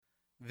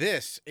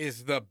This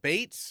is the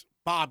Bates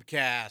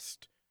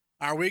Bobcast,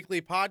 our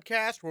weekly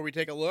podcast where we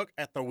take a look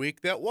at the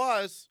week that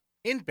was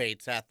in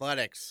Bates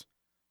athletics.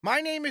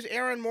 My name is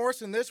Aaron Morse,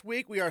 and this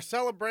week we are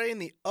celebrating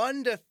the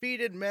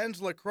undefeated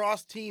men's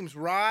lacrosse team's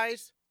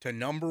rise to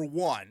number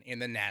 1 in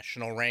the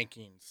national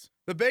rankings.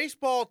 The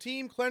baseball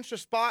team clinched a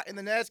spot in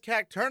the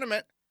NESCAC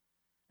tournament,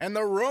 and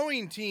the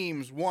rowing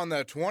teams won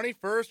the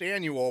 21st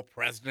annual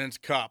President's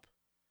Cup.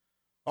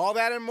 All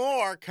that and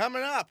more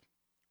coming up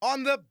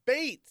on the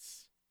Bates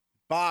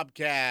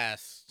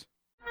Bobcast.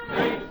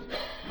 Bates,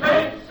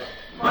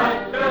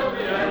 fight till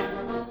the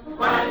end,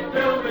 fight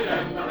till the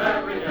end of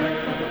every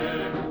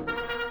game.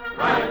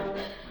 Right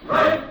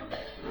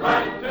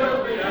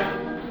till the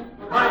end,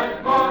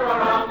 fight for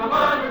our alma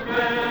mater's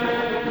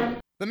name.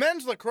 The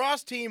men's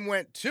lacrosse team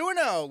went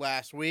 2-0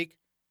 last week,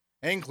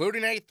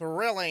 including a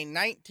thrilling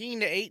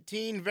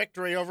 19-18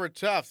 victory over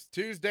Tufts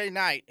Tuesday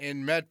night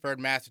in Medford,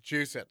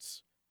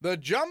 Massachusetts. The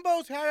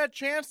Jumbos had a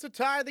chance to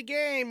tie the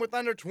game with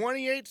under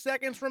 28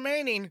 seconds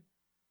remaining,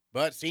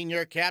 but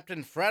senior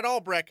captain Fred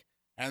Ulbrich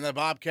and the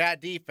Bobcat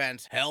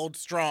defense held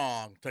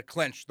strong to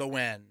clinch the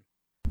win.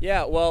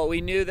 Yeah, well, we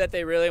knew that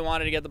they really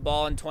wanted to get the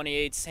ball in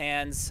 28's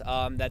hands.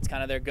 That's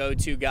kind of their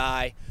go-to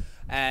guy.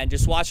 And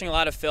just watching a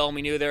lot of film,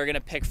 we knew they were going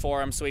to pick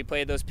for him, so we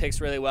played those picks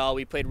really well.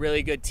 We played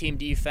really good team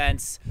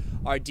defense.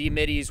 Our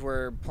D-middies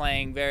were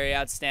playing very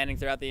outstanding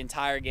throughout the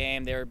entire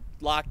game. They were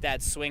locked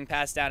that swing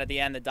pass down at the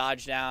end, the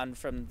dodge down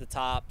from the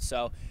top.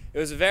 So it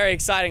was a very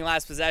exciting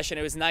last possession.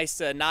 It was nice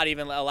to not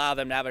even allow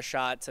them to have a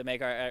shot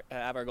to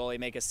have our goalie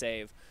make a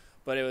save.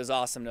 But it was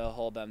awesome to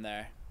hold them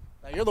there.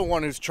 Now, you're the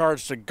one who's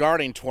charged to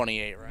guarding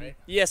 28, right?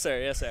 Yes, sir.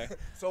 Yes, sir.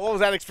 So what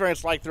was that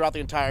experience like throughout the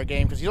entire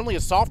game? Because he's only a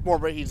sophomore,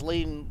 but he's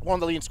one of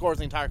the leading scorers in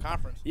the entire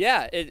conference.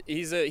 Yeah,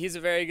 he's a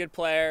very good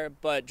player,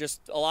 but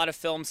just a lot of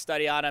film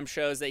study on him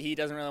shows that he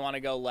doesn't really want to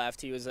go left.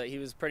 He was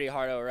pretty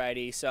hard over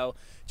righty, so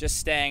just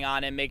staying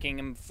on him, making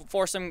him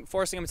forcing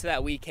him to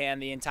that weak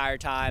hand the entire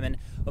time, and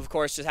of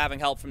course just having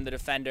help from the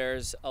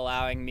defenders,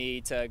 allowing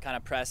me to kind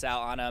of press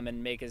out on him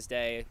and make his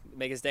day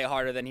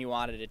harder than he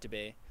wanted it to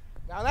be.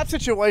 Now, in that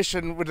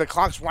situation, with the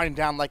clock's winding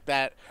down like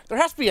that, there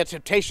has to be a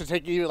temptation to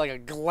take you like a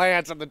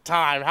glance at the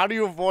time. How do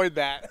you avoid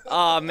that?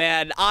 Oh,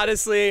 man.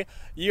 Honestly,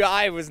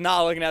 I was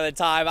not looking at the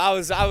time. I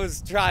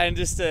was trying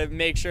just to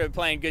make sure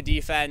playing good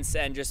defense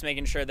and just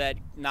making sure that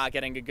not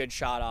getting a good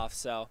shot off.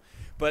 So,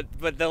 but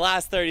the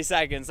last 30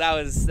 seconds, that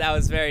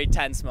was very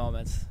tense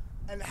moments.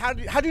 And how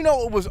do you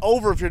know it was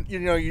over if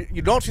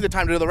you don't see the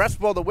time to do the rest?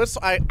 Well, the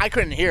whistle, I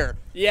couldn't hear.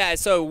 Yeah,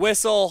 so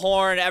whistle,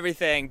 horn,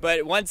 everything.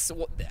 But once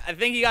I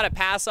think he got a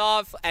pass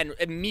off, and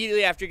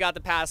immediately after he got the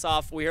pass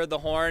off, we heard the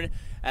horn,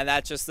 and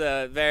that's just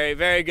a very,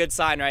 very good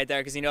sign right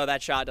there because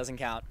that shot doesn't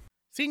count.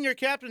 Senior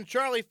captain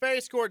Charlie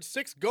Fay scored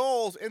 6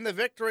 goals in the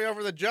victory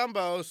over the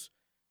Jumbos.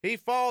 He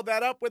followed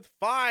that up with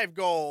 5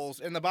 goals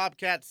in the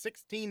Bobcats'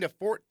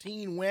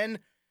 16-14 win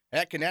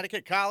at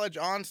Connecticut College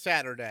on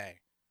Saturday.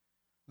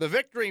 The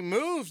victory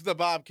moves the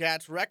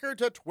Bobcats' record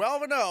to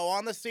 12-0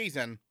 on the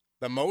season,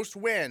 the most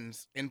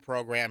wins in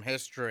program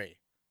history.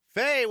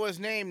 Fay was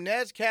named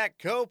NESCAC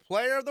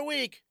Co-Player of the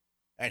Week,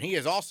 and he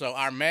is also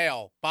our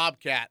male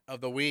Bobcat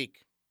of the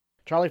Week.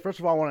 Charlie, first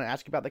of all, I want to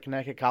ask you about the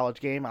Connecticut College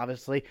game.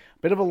 Obviously, a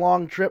bit of a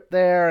long trip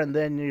there, and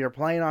then you're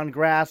playing on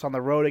grass on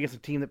the road against a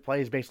team that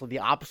plays basically the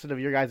opposite of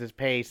your guys'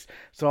 pace.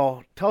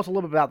 So tell us a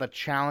little bit about the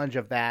challenge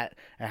of that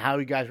and how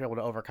you guys were able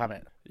to overcome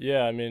it.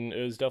 Yeah,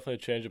 it was definitely a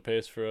change of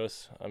pace for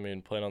us.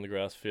 Playing on the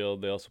grass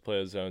field, they also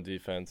play a zone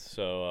defense,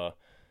 so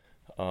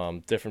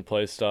different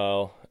play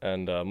style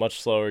and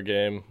much slower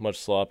game, much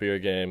sloppier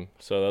game.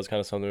 So that was kind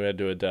of something we had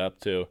to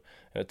adapt to.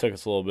 And it took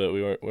us a little bit.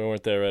 We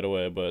weren't there right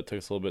away, but it took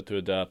us a little bit to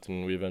adapt,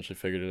 and we eventually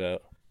figured it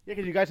out. Yeah,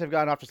 because you guys have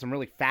gotten off to some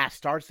really fast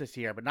starts this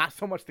year, but not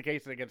so much the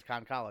case against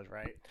Conn College,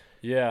 right?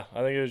 Yeah,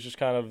 I think it was just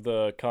kind of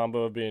the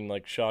combo of being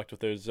shocked with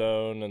their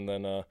zone and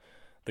then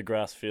the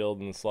grass field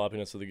and the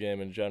sloppiness of the game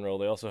in general.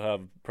 They also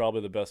have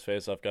probably the best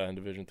face-off guy in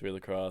Division III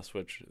lacrosse,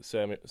 which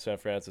Sam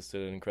Francis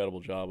did an incredible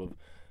job of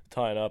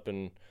tying up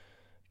and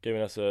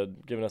giving us an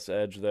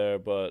edge there.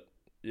 But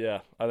yeah,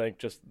 I think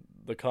just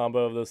the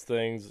combo of those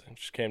things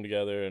just came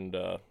together and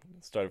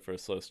started for a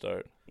slow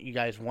start. You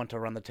guys want to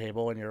run the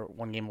table, and you're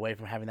one game away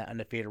from having that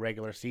undefeated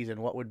regular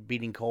season. What would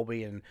beating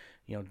Colby and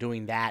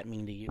doing that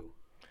mean to you?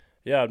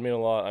 Yeah, it'd mean a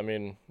lot.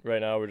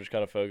 Right now we're just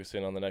kind of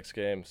focusing on the next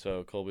game.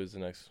 So Colby's the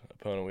next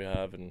opponent we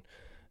have, and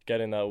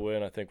getting that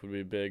win I think would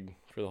be big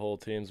for the whole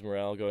team's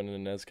morale going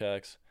into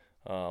NESCACs.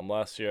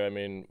 Last year,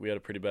 we had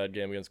a pretty bad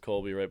game against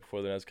Colby right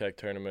before the NESCAC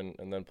tournament,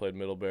 and then played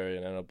Middlebury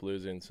and ended up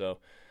losing. So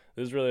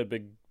this is really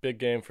a big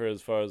game for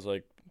as far as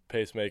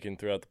pace making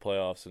throughout the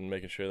playoffs and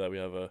making sure that we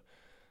have a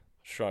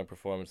strong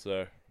performance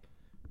there.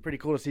 Pretty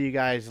cool to see you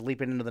guys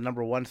leaping into the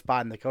number 1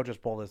 spot in the coaches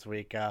poll this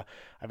week. I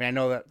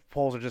know that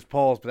polls are just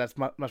polls, but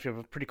that must be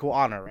a pretty cool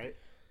honor, right?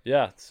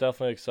 Yeah, it's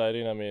definitely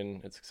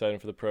exciting. It's exciting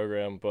for the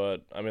program,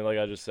 but like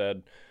I just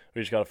said,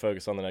 we just got to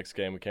focus on the next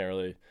game. We can't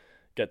really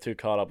get too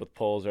caught up with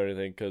polls or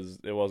anything because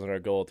it wasn't our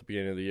goal at the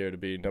beginning of the year to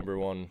be number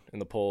 1 in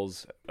the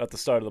polls at the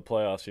start of the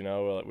playoffs.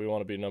 We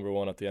want to be number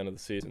 1 at the end of the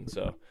season,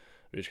 so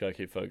we just got to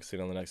keep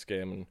focusing on the next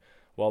game. And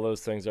while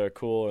those things are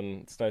cool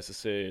and it's nice to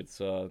see, it's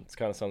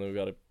kind of something we've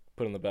got to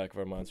put in the back of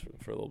our minds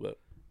for a little bit.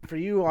 For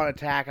you on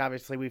attack,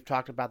 obviously, we've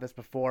talked about this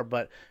before,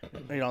 but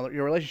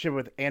your relationship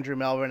with Andrew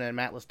Melvin and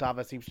Matt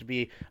Listava seems to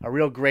be a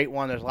real great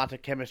one. There's lots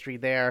of chemistry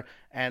there,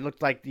 and it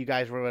looked like you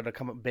guys were able to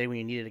come up big when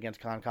you needed against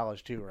Conn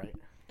College too, right?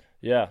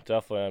 Yeah,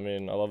 definitely. I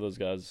mean, I love those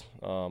guys.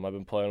 I've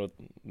been playing with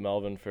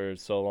Melvin for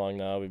so long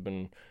now. We've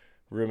been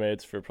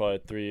roommates for probably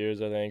 3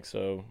 years, I think,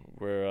 so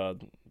we're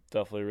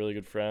definitely really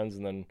good friends.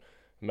 And then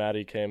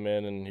Matty came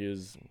in, and he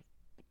was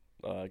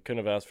couldn't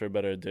have asked for a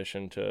better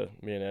addition to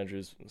me and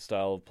Andrew's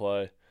style of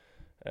play.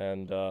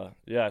 And,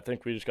 I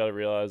think we just got to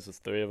realize, the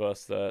three of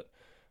us, that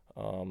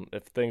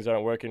if things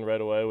aren't working right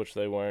away, which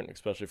they weren't,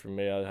 especially for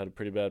me, I had a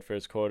pretty bad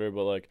first quarter,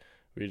 but,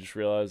 we just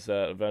realized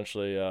that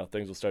eventually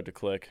things will start to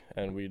click,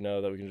 and we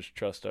know that we can just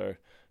trust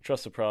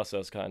the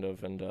process, kind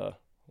of, and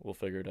we'll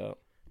figure it out.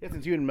 Yeah,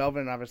 since you and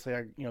Melvin obviously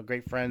are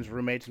great friends,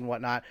 roommates, and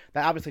whatnot,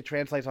 that obviously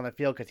translates on the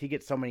field because he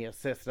gets so many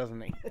assists,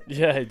 doesn't he?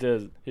 Yeah, he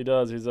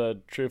does. He's a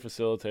true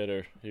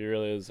facilitator. He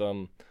really is.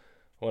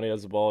 When he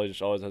has the ball, he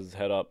just always has his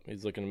head up.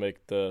 He's looking to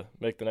make the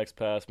next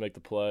pass, make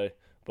the play.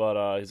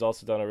 But he's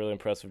also done a really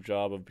impressive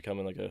job of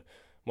becoming a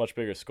much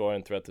bigger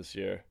scoring threat this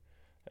year.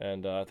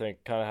 And I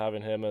think kind of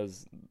having him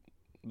as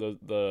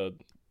the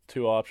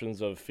two options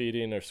of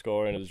feeding or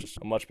scoring is just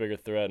a much bigger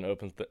threat and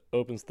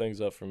opens things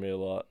up for me a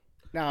lot.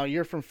 Now,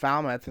 you're from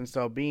Falmouth, and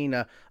so being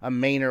a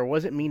Mainer, what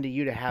does it mean to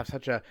you to have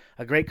such a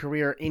great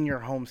career in your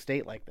home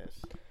state like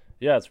this?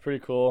 Yeah, it's pretty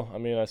cool. I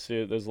mean, I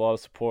see there's a lot of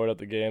support at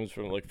the games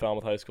from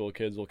Falmouth High School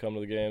kids will come to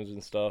the games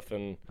and stuff,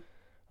 and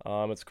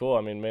it's cool.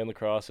 I mean, Maine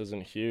lacrosse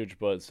isn't huge,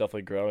 but it's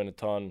definitely growing a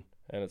ton,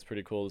 and it's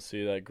pretty cool to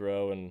see that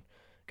grow and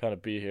kind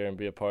of be here and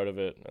be a part of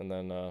it, and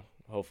then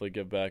hopefully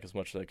give back as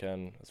much as I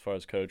can as far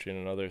as coaching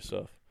and other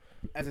stuff.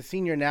 As a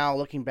senior now,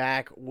 looking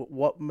back,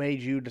 what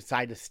made you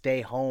decide to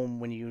stay home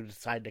when you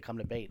decided to come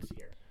to Bates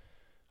here?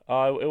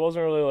 It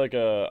wasn't really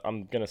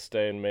I'm going to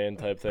stay in Maine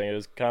type thing. It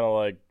was kind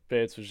of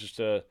Bates was just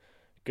a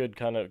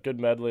good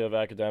medley of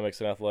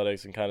academics and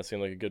athletics, and kind of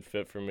seemed like a good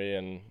fit for me.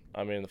 And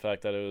I mean, the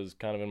fact that it was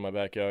kind of in my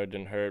backyard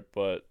didn't hurt,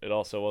 but it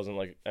also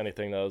wasn't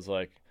anything that was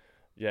I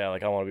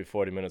want to be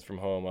 40 minutes from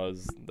home.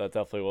 That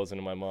definitely wasn't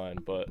in my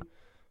mind, but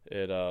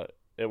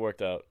it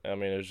worked out. I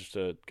mean, it was just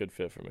a good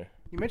fit for me.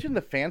 You mentioned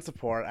the fan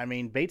support. I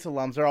mean, Bates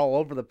alums are all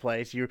over the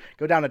place. You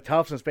go down to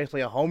Tufts, and it's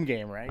basically a home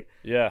game, right?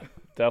 Yeah,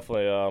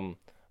 definitely. I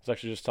was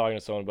actually just talking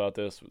to someone about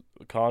this.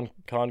 Con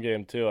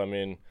game too. I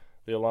mean,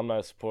 the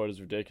alumni support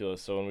is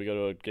ridiculous. So when we go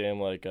to a game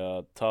like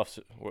Tufts,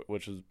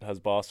 which has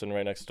Boston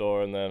right next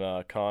door, and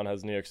then Con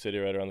has New York City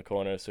right around the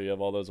corner, so you have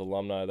all those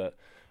alumni that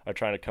are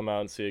trying to come out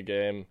and see a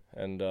game.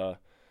 And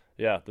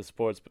the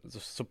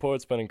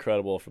support's been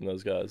incredible from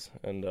those guys,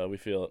 and we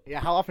feel it. Yeah,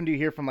 how often do you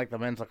hear from the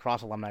men's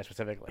lacrosse alumni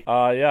specifically?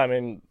 I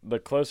mean, the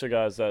closer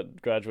guys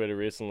that graduated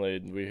recently,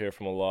 we hear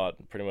from a lot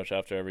pretty much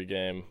after every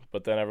game.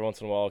 But then every once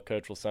in a while,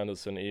 Coach will send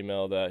us an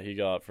email that he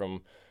got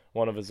from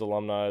one of his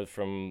alumni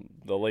from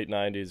the late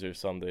 90s or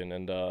something,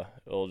 and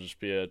it'll just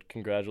be a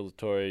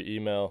congratulatory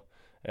email,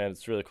 and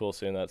it's really cool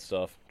seeing that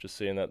stuff, just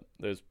seeing that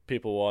there's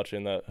people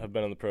watching that have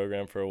been in the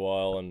program for a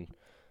while, and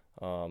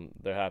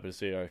they're happy to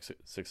see our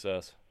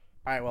success.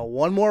 All right, well,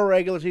 one more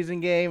regular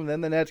season game,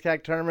 then the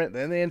NESCAC tournament,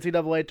 then the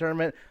NCAA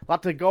tournament. A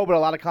lot to go, but a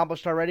lot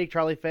accomplished already.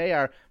 Charlie Fay,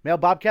 our male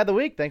Bobcat of the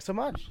week. Thanks so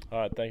much. All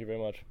right, thank you very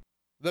much.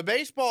 The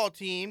baseball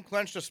team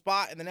clinched a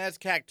spot in the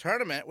NESCAC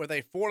tournament with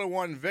a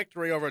 4-1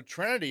 victory over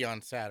Trinity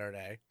on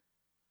Saturday.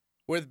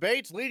 With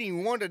Bates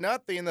leading 1-0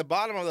 in the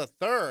bottom of the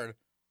third,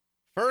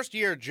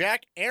 first-year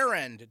Jack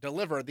Arend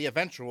delivered the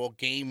eventual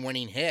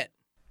game-winning hit.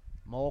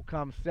 Mole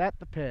comes set,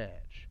 the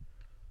pitch.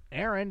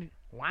 Arend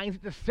lines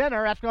it to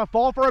center. That's going to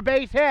fall for a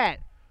base hit.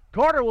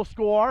 Carter will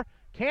score.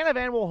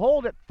 Canavan will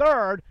hold at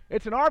third.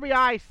 It's an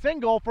RBI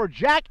single for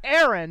Jack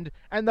Arend,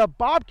 and the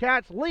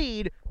Bobcats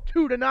lead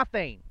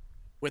 2-0.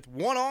 With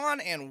one on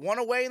and one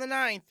away in the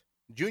ninth,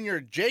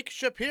 junior Jake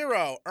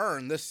Shapiro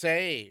earned the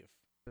save.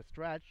 The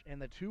stretch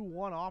and the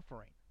 2-1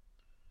 offering.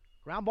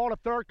 Ground ball to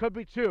third, could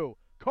be two.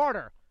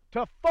 Carter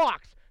to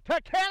Fox to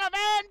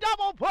Canavan,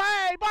 double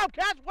play.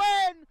 Bobcats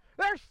win.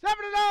 They're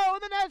 7-0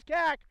 in the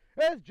NESCAC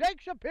as Jake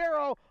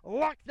Shapiro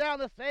locks down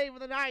the save of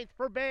the ninth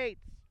for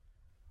Bates.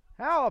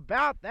 How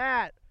about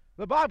that?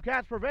 The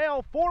Bobcats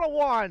prevail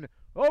 4-1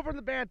 over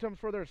the Bantams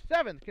for their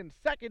 7th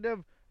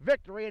consecutive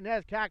victory in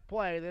NESCAC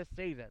play this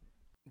season.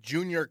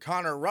 Junior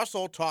Connor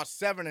Russell tossed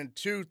 7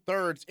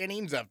 2/3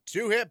 innings of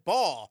two-hit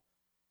ball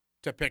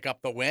to pick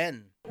up the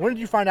win. When did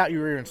you find out you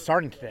were even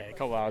starting today? A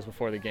couple hours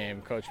before the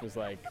game, Coach was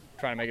trying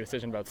to make a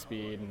decision about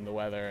speed and the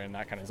weather and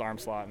that kind of his arm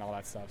slot and all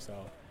that stuff.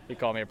 So he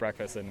called me at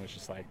breakfast and was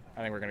just I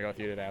think we're going to go with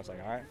you today. I was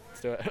like, all right, let's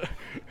do it.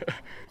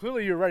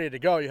 Clearly you were ready to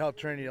go. You held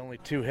Trinity only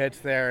 2 hits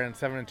there in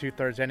 7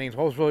 2/3 innings.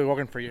 What was really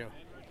working for you?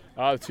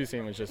 The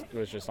 2-seam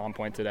was just on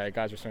point today.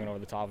 Guys were swinging over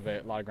the top of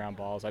it, a lot of ground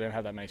balls. I didn't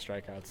have that many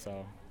strikeouts,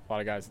 so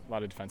a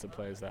lot of defensive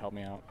plays that helped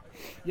me out.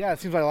 Yeah, it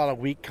seems like a lot of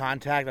weak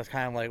contact. That's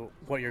kind of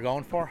what you're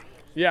going for.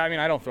 Yeah, I mean,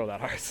 I don't throw that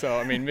hard, so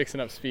I mean,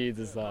 mixing up speeds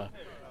is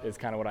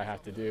kind of what I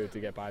have to do to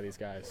get by these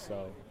guys.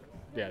 So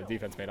the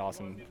defense made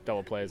awesome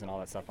double plays and all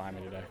that stuff behind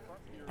me today.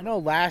 I know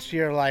last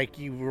year,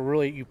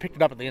 you picked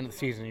it up at the end of the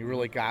season. You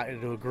really got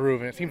into a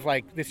groove, and it seems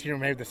like this year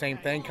maybe the same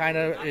thing, kind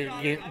of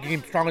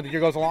getting stronger as the year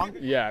goes along.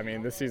 Yeah, I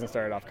mean, this season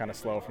started off kind of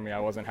slow for me. I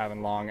wasn't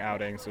having long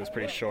outings, so it was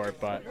pretty short.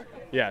 But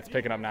yeah, it's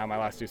picking up now. My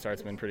last 2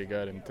 starts have been pretty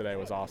good, and today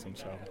was awesome.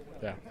 So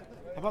yeah.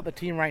 How about the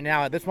team right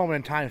now at this moment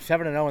in time,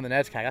 7-0 in the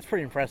NESCAC? That's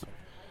pretty impressive.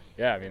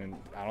 Yeah, I mean,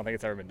 I don't think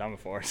it's ever been done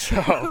before,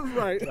 so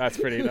right. That's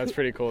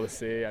pretty cool to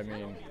see. I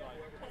mean,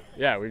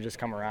 yeah, we've just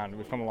come around.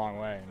 We've come a long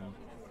way, and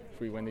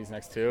if we win these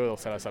next 2, it'll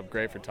set us up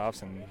great for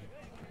Tufts and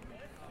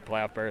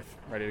playoff berth,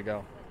 ready to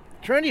go.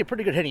 Trinity, a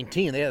pretty good hitting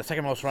team. They had the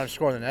second most runs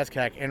scored in the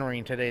NESCAC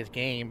entering today's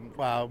game.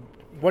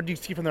 What do you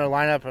see from their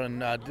lineup,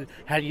 and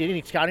had you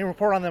any scouting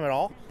report on them at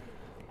all?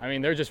 I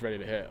mean, they're just ready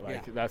to hit.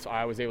 That's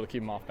I was able to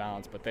keep them off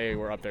balance, but they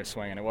were up there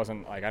swinging. It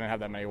wasn't like I didn't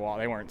have that many walls.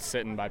 They weren't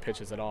sitting by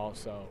pitches at all.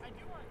 So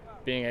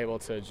being able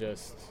to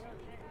just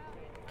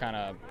kind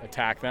of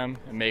attack them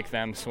and make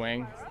them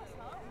swing,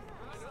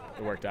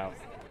 it worked out.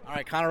 All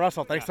right, Connor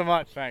Russell, thanks so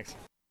much. Thanks.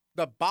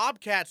 The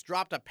Bobcats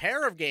dropped a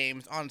pair of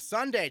games on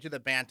Sunday to the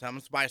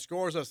Bantams by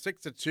scores of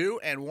 6-2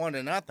 and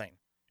 1-0.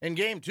 In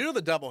Game 2 of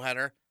the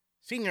doubleheader,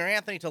 senior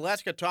Anthony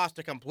Teleska tossed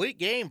a complete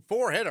game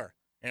 4-hitter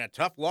in a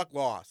tough luck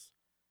loss.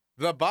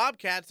 The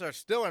Bobcats are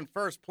still in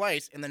first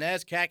place in the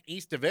NESCAC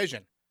East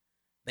Division.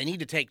 They need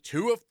to take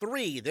 2 of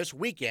 3 this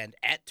weekend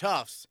at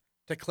Tufts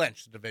to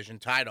clinch the division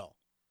title.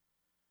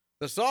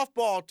 The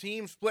softball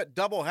team split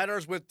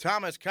doubleheaders with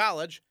Thomas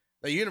College,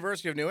 the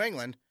University of New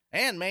England,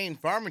 and Maine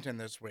Farmington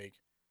this week.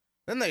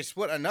 Then they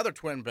split another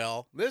twin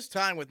bill, this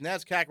time with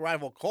NESCAC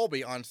rival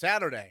Colby on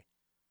Saturday,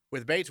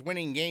 with Bates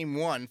winning Game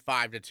 1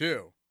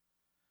 5-2.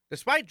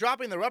 Despite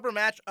dropping the rubber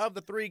match of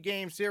the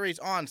 3-game series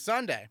on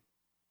Sunday,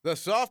 the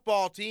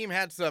softball team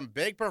had some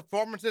big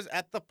performances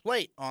at the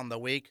plate on the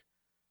week,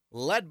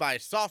 led by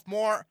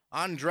sophomore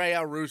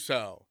Andrea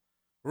Russo.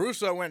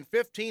 Russo went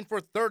 15 for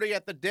 30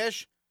 at the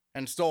dish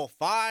and stole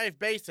 5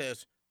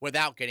 bases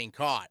without getting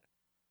caught.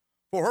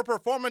 For her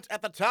performance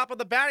at the top of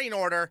the batting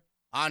order,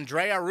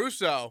 Andrea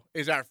Russo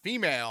is our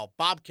female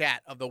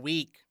Bobcat of the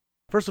week.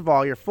 First of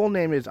all, your full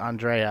name is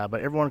Andrea,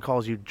 but everyone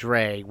calls you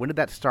Dre. When did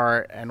that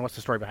start, and what's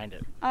the story behind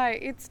it?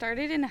 It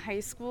started in high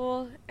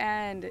school,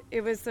 and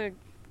it was a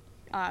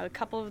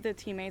couple of the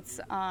teammates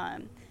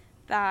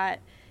that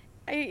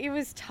it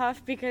was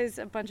tough because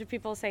a bunch of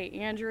people say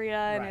Andrea,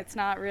 and it's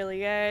not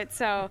really it.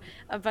 So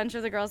a bunch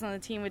of the girls on the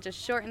team would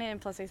just shorten it, and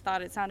plus they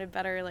thought it sounded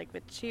better like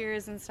with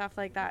cheers and stuff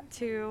like that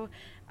too.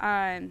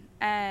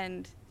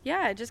 And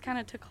yeah, it just kind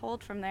of took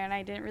hold from there, and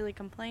I didn't really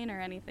complain or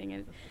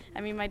anything.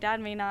 I mean, my dad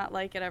may not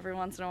like it every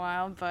once in a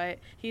while, but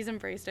he's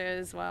embraced it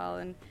as well.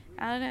 And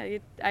I don't know,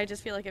 I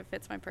just feel like it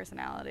fits my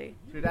personality.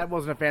 Your dad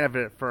wasn't a fan of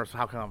it at first.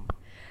 How come?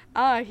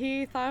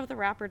 He thought of the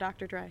rapper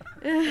Dr. Dre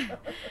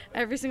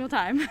every single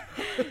time.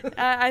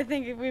 I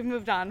think we've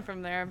moved on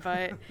from there,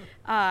 but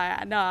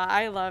no,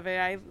 I love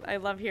it. I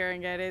love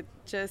hearing it. It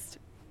just,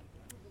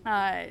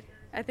 I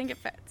think it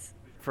fits.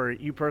 For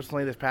you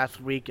personally, this past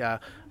week,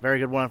 very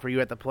good one for you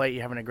at the plate.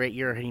 You're having a great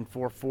year, hitting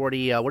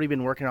 440. What have you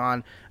been working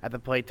on at the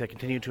plate to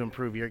continue to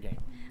improve your game?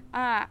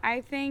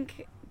 I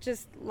think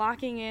just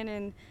locking in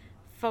and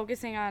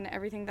focusing on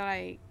everything that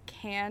I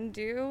can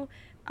do.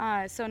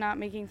 So not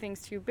making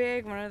things too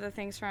big. One of the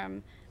things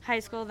from high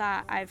school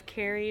that I've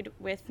carried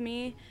with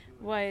me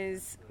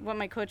was what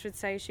my coach would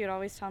say. She would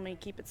always tell me,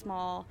 keep it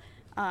small,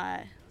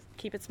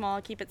 keep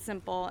it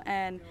simple.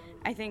 And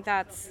I think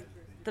that's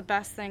the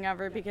best thing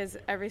ever, because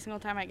every single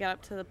time I get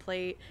up to the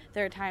plate,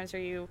 there are times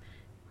where you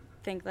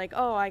think like,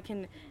 oh, I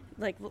can,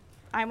 like,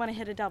 I want to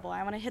hit a double.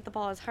 I want to hit the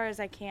ball as hard as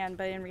I can.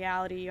 But in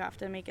reality, you have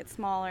to make it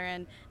smaller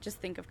and just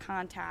think of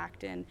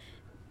contact. And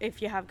if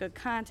you have good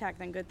contact,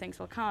 then good things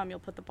will come. You'll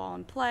put the ball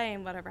in play,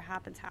 and whatever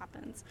happens,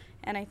 happens.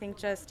 And I think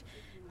just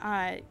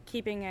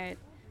keeping it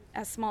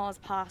as small as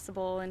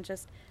possible and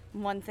just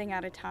one thing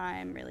at a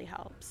time really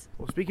helps.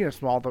 Well, speaking of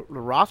small, the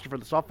roster for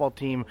the softball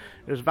team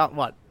is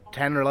about,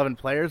 10 or 11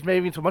 players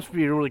maybe? So it must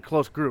be a really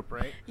close group,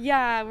 right?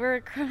 Yeah,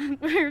 we're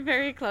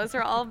very close.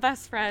 We're all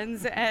best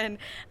friends, and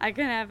I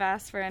couldn't have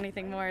asked for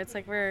anything more. It's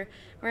like we're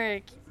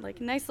like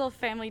a nice little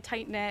family,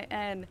 tight-knit,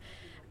 and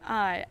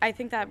I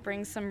think that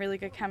brings some really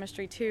good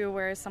chemistry too,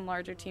 whereas some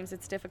larger teams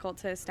it's difficult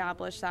to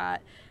establish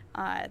that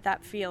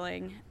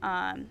feeling.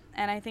 And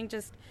I think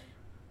just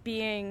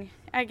being,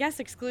 I guess,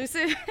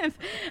 exclusive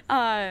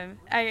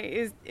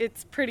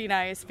it's pretty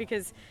nice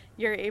because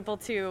you're able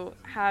to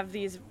have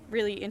these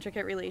really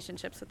intricate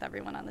relationships with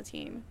everyone on the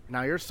team.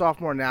 Now, you're a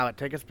sophomore now.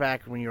 Take us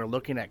back when you were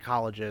looking at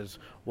colleges.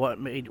 What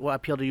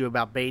appealed to you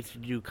about Bates?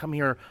 Did you come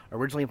here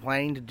originally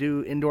planning to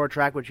do indoor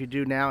track, which you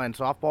do now, and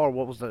softball, or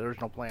what was the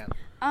original plan?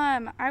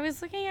 I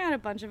was looking at a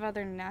bunch of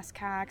other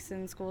NESCACs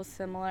and schools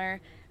similar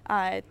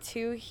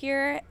to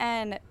here,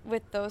 and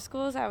with those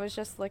schools, I was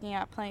just looking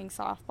at playing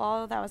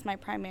softball. That was my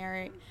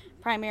primary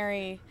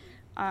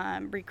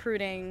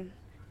recruiting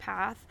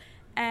path.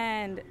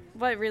 And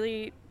what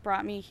really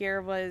brought me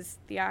here was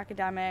the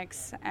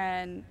academics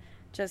and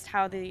just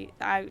how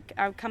I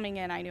coming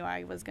in, I knew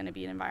I was going to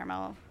be an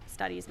environmental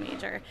studies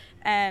major.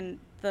 And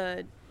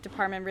the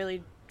department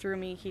really drew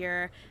me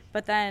here.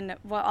 But then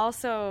what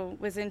also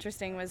was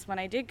interesting was when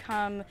I did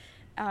come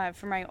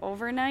for my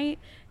overnight,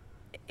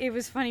 it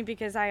was funny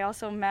because I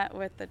also met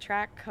with the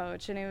track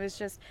coach, and it was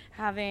just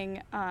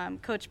having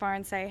Coach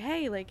Barnes say,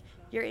 hey, like,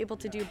 you're able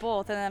to do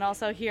both. And then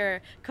also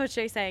hear Coach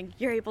Jay saying,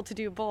 you're able to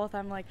do both.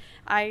 I'm like,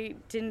 I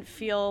didn't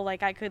feel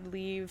like I could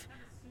leave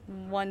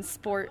one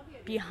sport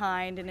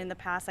behind. And in the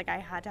past, like, I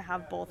had to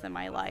have both in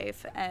my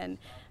life. And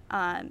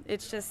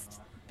it's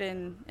just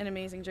been an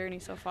amazing journey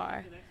so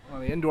far.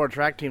 Well, the indoor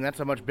track team, that's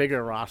a much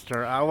bigger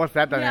roster. What's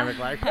that dynamic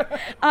like?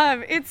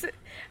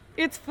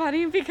 It's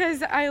funny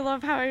because I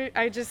love how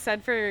I just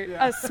said for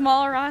a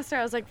small roster,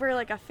 I was like, we're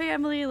like a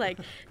family, like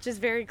just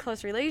very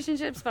close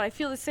relationships, but I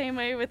feel the same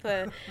way with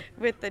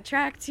the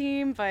track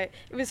team. But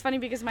it was funny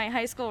because my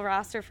high school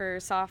roster for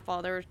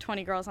softball, there were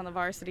 20 girls on the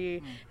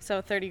varsity,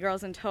 so 30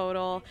 girls in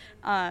total.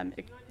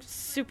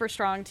 Super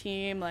strong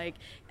team, like,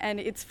 and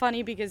it's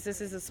funny because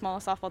this is the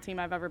smallest softball team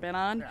I've ever been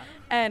on,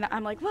 and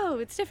I'm like, whoa,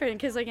 it's different,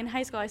 because like in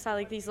high school I saw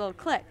like these little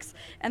cliques,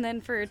 and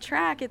then for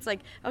track it's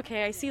like,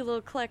 okay, I see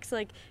little cliques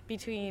like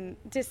between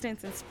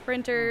distance and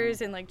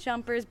sprinters and like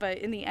jumpers, but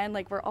in the end,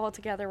 like, we're all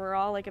together, we're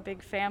all like a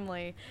big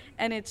family.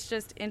 And it's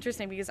just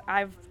interesting because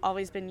I've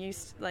always been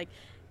used like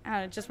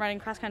just running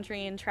cross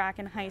country and track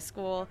in high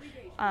school.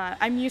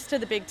 I'm used to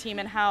the big team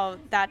and how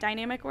that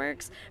dynamic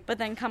works, but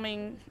then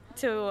coming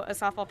to a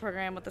softball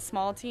program with a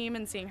small team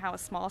and seeing how a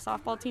small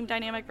softball team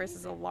dynamic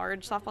versus a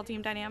large softball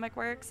team dynamic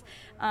works,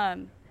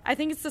 I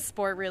think it's the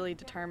sport really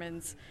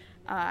determines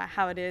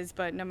how it is,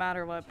 but no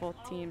matter what, both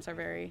teams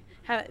are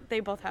they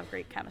both have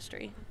great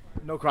chemistry.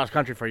 No cross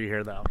country for you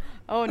here, though.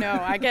 Oh no,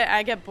 I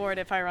get bored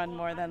if I run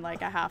more than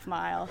like a half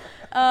mile.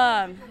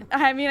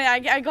 I mean,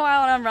 I go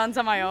out on runs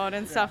on my own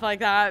and stuff like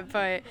that,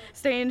 but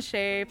stay in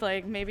shape.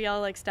 Like maybe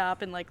I'll like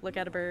stop and like look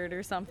at a bird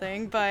or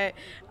something, but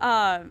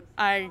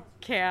I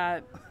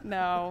can't.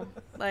 No,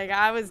 like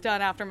I was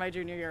done after my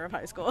junior year of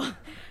high school.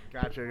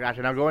 Gotcha.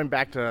 Now going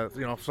back to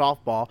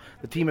softball,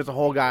 the team as a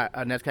whole got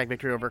a NESCAC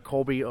victory over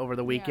Colby over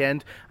the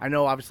weekend. I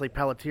know obviously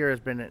Pelletier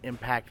has been an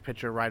impact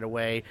pitcher right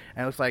away,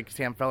 and it looks like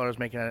Sam Feller is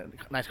making a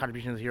nice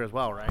contribution this year as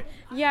well, right?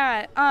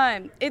 Yeah,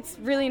 it's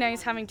really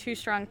nice having two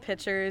strong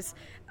pitchers,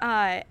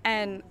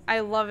 and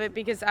I love it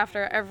because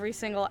after every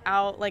single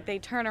out, like they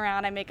turn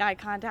around, I make eye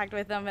contact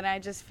with them, and I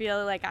just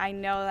feel like I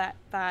know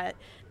that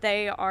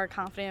they are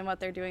confident in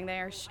what they're doing. They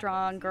are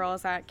strong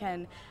girls that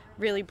can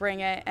really bring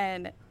it,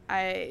 and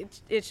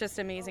it's just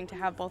amazing to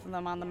have both of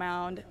them on the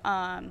mound.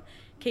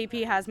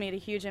 KP has made a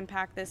huge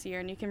impact this year,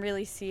 and you can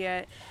really see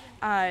it.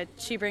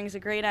 She brings a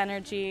great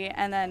energy,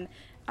 and then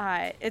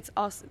it's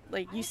also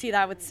like you see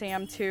that with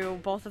Sam too.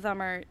 Both of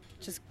them are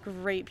just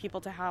great people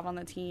to have on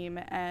the team,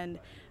 and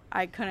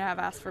I couldn't have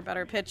asked for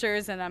better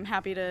pitchers, and I'm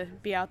happy to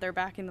be out there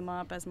backing them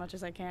up as much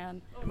as I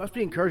can. It must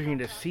be encouraging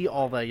to see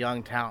all the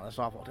young talent in the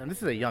softball team.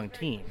 This is a young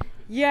team.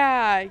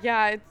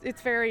 Yeah,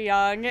 it's very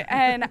young.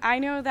 And I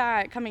know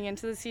that coming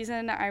into the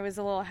season, I was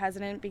a little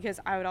hesitant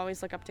because I would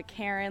always look up to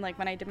Karen. Like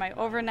when I did my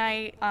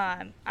overnight,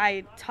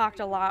 I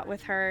talked a lot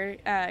with her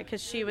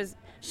because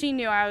she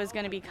knew I was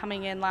going to be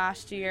coming in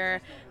last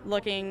year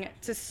looking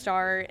to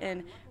start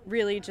and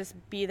really just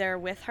be there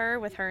with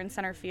her in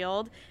center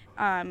field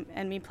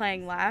and me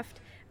playing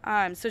left.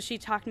 So she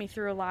talked me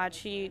through a lot.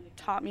 She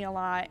taught me a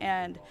lot,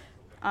 and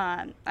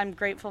I'm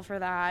grateful for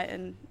that.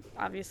 And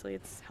obviously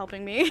it's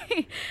helping me.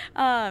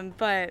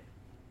 But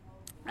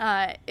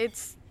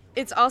it's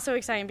also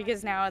exciting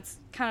because now it's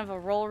kind of a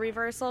role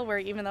reversal where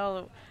even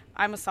though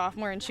I'm a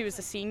sophomore and she was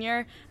a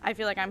senior, I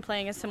feel like I'm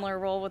playing a similar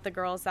role with the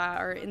girls that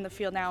are in the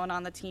field now and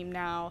on the team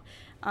now.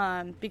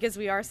 Because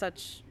we are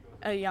such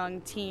a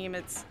young team,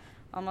 it's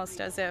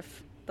almost as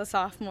if the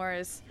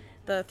sophomores,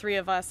 the three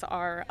of us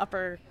are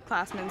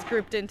upperclassmen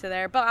grouped into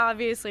there. But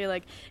obviously,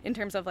 like in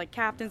terms of like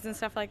captains and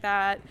stuff like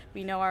that,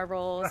 we know our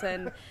roles,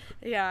 and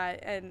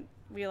and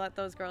we let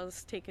those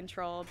girls take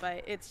control.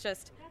 But it's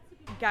just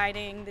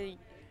guiding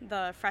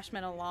the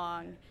freshmen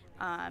along.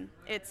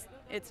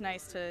 It's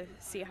nice to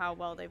see how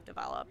well they've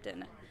developed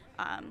and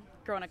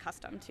grown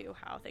accustomed to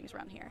how things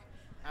run here.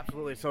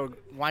 Absolutely. So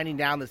winding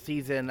down the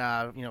season,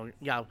 you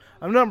have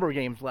a number of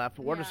games left.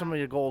 What are some of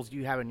the goals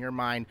you have in your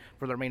mind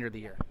for the remainder of the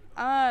year?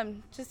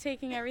 Just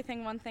taking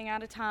everything one thing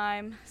at a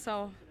time.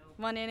 So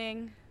one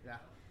inning,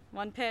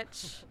 one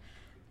pitch,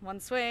 one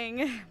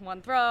swing,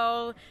 one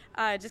throw,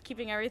 just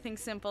keeping everything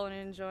simple and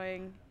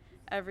enjoying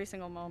every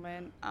single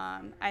moment.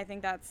 I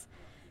think that's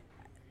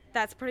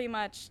pretty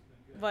much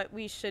what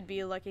we should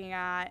be looking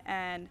at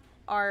and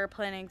are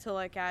planning to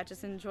look at,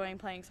 just enjoying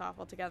playing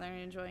softball together and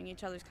enjoying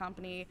each other's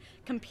company,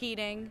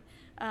 competing.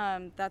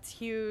 That's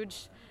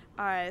huge,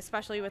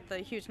 especially with the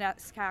huge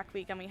NESCAC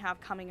weekend we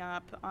have coming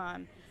up.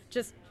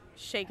 Just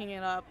shaking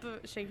up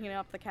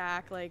the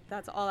CAC. Like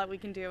that's all that we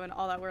can do and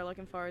all that we're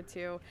looking forward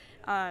to.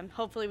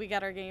 Hopefully we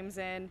get our games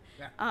in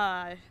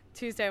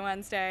Tuesday,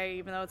 Wednesday,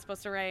 even though it's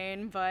supposed to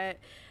rain, but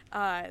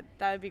that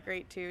would be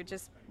great too,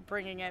 just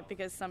bringing it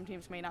because some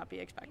teams may not be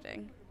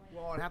expecting.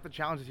 Well, and half the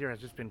challenge this year has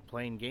just been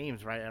playing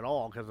games, right, at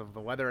all because of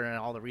the weather and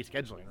all the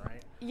rescheduling,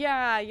 right?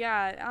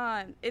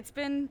 Yeah. It's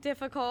been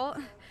difficult.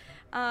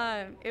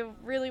 It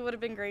really would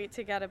have been great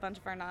to get a bunch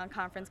of our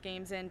non-conference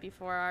games in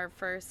before our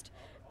first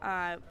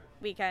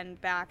weekend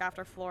back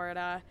after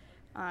Florida,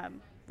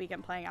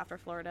 weekend playing after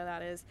Florida,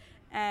 that is.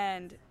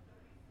 And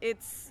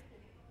it's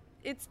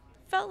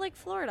felt like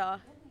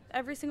Florida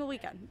every single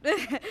weekend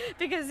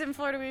because in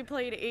Florida we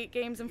played 8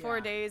 games in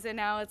 4 days, and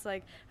now it's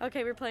like,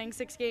 okay, we're playing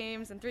 6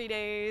 games in 3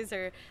 days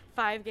or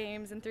 5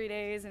 games in 3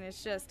 days, and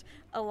it's just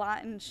a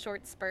lot in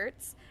short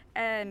spurts.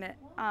 And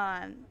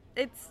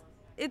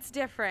it's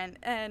different,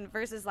 and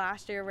versus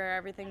last year where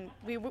everything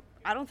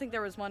I don't think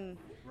there was one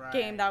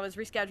game that was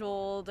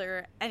rescheduled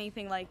or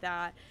anything like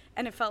that,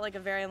 and it felt like a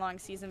very long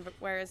season,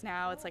 whereas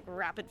now it's like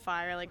rapid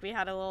fire. Like we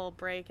had a little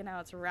break and now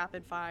it's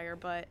rapid fire,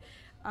 but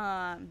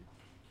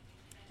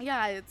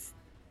yeah,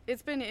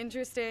 it's been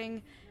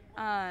interesting,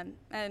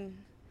 and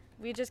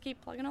we just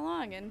keep plugging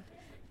along and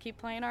keep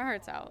playing our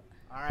hearts out.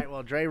 All right,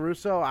 well, Dre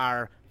Russo,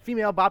 our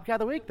female Bobcat of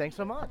the Week, thanks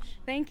so much.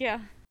 Thank you.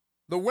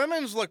 The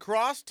women's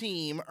lacrosse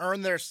team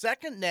earned their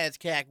second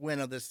NESCAC win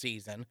of the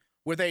season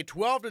with a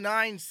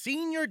 12-9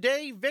 senior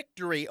day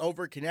victory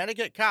over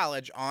Connecticut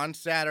College on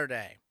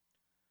Saturday.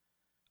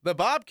 The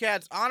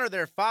Bobcats honor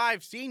their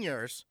 5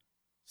 seniors,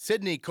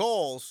 Sydney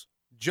Coles,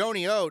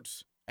 Joni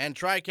Oates, and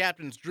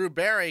tri-captains Drew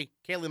Barry,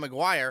 Kaylee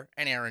McGuire,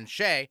 and Aaron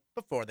Shea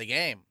before the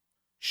game.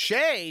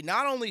 Shea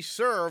not only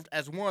served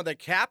as one of the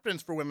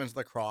captains for women's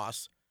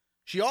lacrosse,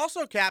 she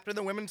also captained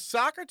the women's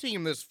soccer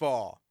team this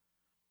fall.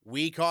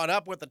 We caught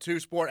up with the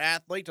two-sport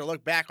athlete to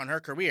look back on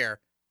her career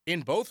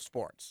in both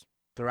sports.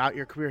 Throughout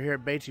your career here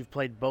at Bates, you've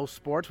played both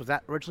sports. Was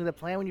that originally the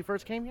plan when you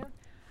first came here?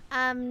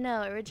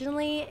 No,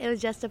 originally it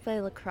was just to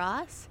play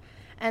lacrosse,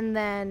 and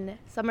then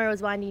summer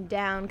was winding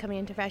down coming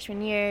into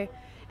freshman year,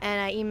 and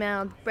I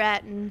emailed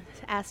Brett and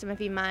asked him if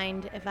he'd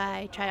mind if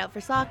I tried out for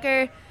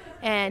soccer,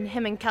 and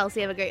him and Kelsey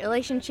have a great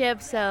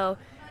relationship, so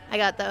I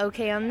got the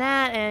okay on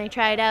that, and I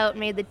tried out,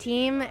 made the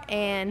team,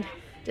 and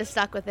just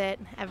stuck with it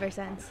ever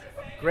since.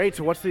 Great.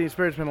 So what's the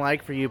experience been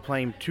like for you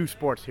playing 2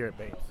 sports here at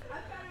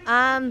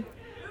Bates?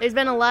 There's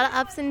been a lot of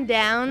ups and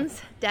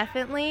downs,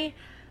 definitely.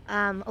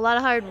 A lot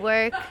of hard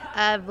work.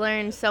 I've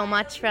learned so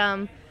much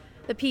from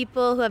the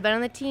people who have been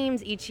on the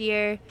teams each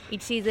year.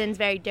 Each season's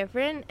very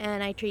different,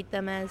 and I treat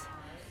them as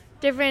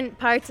different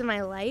parts of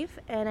my life.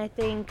 And I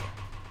think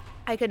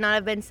I could not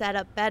have been set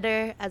up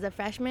better as a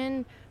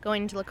freshman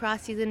going into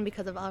lacrosse season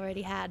because I've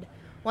already had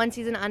 1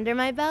 season under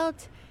my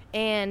belt,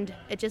 and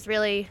it just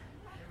really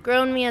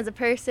grown me as a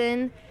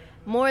person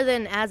more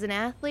than as an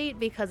athlete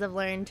because I've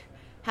learned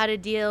how to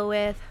deal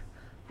with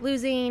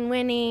losing,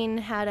 winning,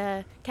 how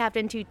to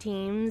captain 2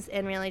 teams,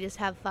 and really just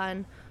have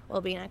fun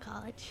while being at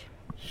college.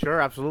 Sure,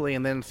 absolutely.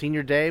 And then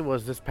senior day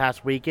was this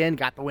past weekend.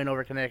 Got the win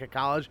over Connecticut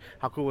College.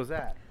 How cool was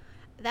that?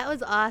 That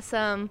was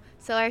awesome.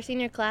 So our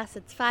senior class,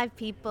 it's 5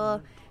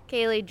 people,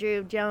 Kaylee,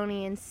 Drew,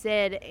 Joni, and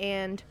Sid,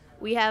 and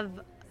we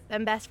have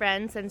been best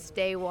friends since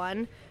day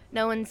 1.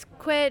 No one's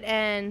quit,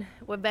 and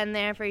we've been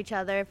there for each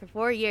other for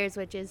 4 years,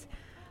 which is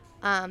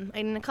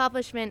an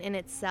accomplishment in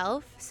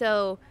itself.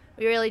 So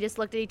we really just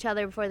looked at each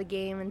other before the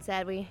game and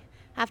said we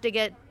have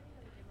to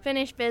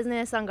finish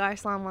business on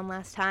Garcelon one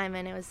last time,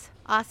 and it was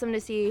awesome to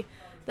see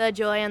the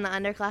joy on the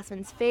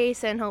underclassmen's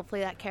face, and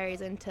hopefully that carries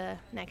into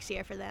next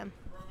year for them.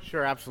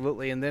 Sure,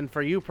 absolutely. And then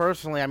for you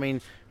personally, I mean,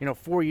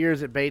 4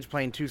 years at Bates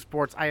playing 2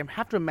 sports. I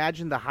have to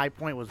imagine the high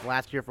point was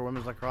last year for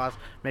women's lacrosse,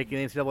 making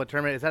the NCAA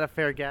tournament. Is that a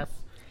fair guess?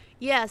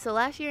 Yeah, so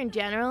last year in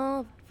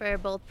general for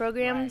both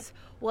programs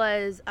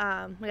was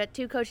we got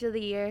 2 coaches of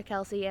the year,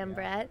 Kelsey and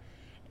Brett,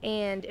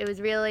 and it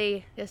was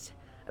really just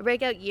a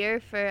breakout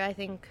year for, I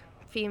think,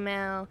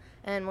 female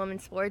and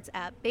women's sports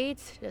at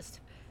Bates.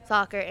 Just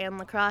soccer and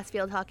lacrosse,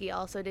 field hockey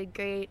also did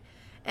great,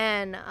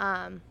 and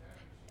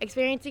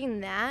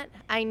experiencing that,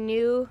 I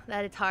knew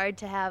that it's hard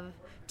to have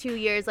 2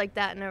 years like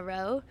that in a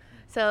row.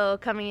 So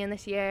coming in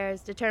this year, I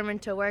was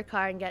determined to work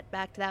hard and get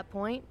back to that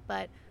point,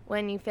 but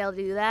when you fail to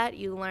do that,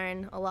 you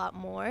learn a lot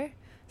more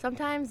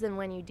sometimes than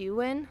when you do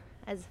win,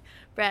 as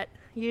Brett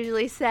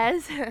usually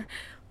says.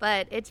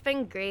 But it's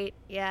been great.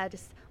 Yeah,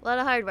 just a lot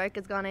of hard work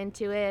has gone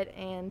into it,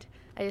 and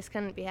I just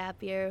couldn't be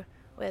happier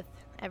with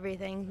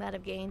everything that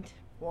I've gained.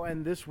 Well,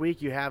 and this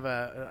week you have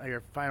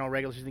your final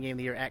regular season game of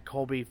the year at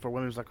Colby for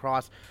women's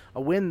lacrosse.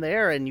 A win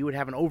there, and you would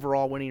have an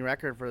overall winning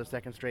record for the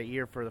second straight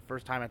year for the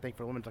first time, I think,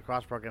 for the women's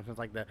lacrosse program since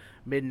like the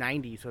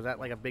mid-'90s. So is that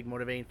like a big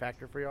motivating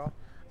factor for y'all?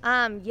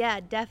 Yeah,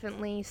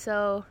 definitely.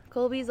 So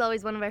Colby's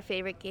always one of our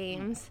favorite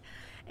games,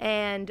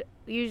 and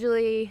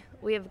usually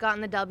we have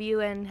gotten the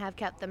W and have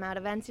kept them out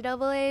of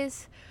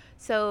NCAAs.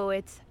 So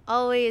we're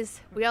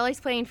always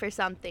playing for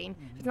something.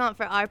 If it's not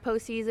for our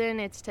postseason,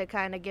 it's to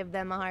kind of give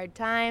them a hard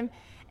time.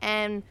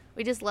 And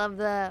we just love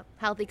the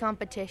healthy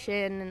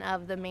competition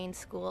of the main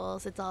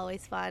schools. It's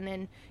always fun,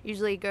 and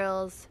usually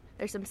girls,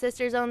 there's some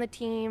sisters on the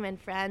team and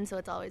friends, so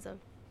it's always a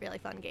really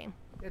fun game.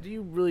 Yeah, do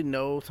you really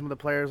know some of the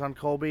players on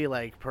Colby,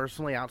 like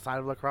personally, outside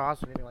of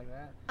lacrosse or anything like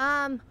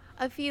that?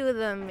 A few of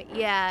them,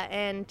 yeah,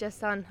 and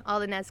just on all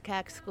the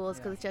NESCAC schools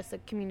because it's just a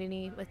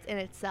community within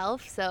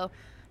itself. So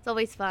it's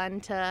always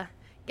fun to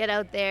get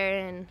out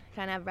there and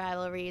kind of have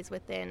rivalries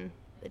within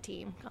the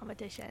team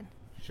competition.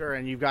 Sure,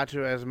 and you've got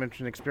to, as I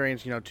mentioned,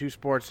 experience, two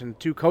sports and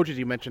two coaches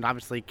you mentioned,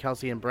 obviously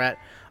Kelsey and Brett.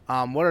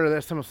 What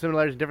are some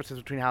similarities and differences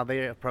between how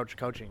they approach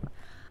coaching?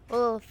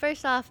 Well,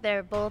 first off,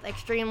 they're both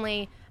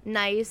extremely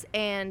nice,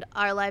 and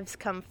our lives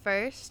come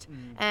first,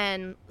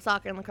 and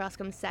soccer and lacrosse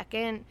come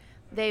second.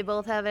 They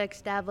both have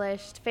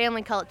established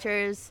family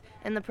cultures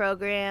in the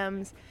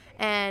programs,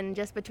 and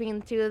just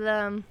between the two of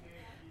them,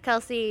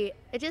 Kelsey,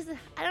 I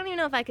don't even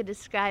know if I could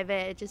describe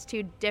it. It's just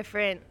two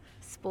different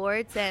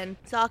sports, and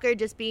soccer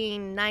just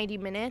being 90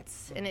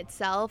 minutes in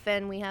itself,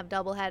 and we have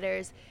double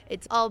headers.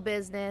 It's all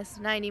business,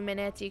 90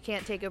 minutes, you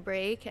can't take a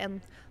break,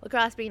 and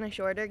lacrosse being a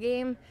shorter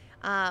game,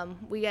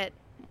 we get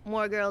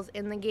more girls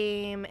in the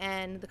game,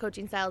 and the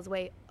coaching style is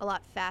a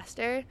lot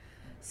faster.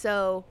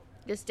 So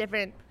just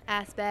different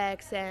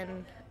aspects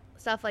and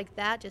stuff like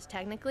that just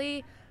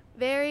technically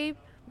vary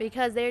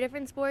because they're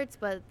different sports,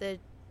 but the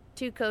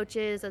two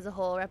coaches as a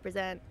whole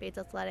represent Bates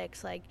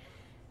Athletics, like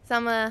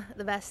some of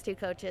the best two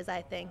coaches,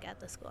 I think, at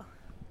the school.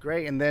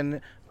 Great, and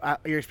then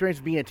your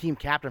experience being a team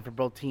captain for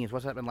both teams,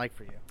 what's that been like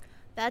for you?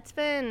 That's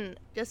been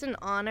just an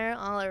honor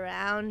all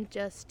around,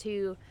 just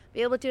to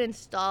be able to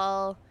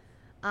install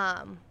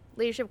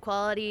leadership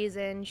qualities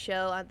and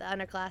show the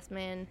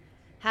underclassmen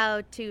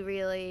how to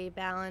really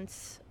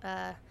balance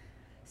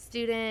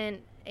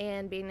student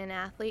and being an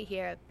athlete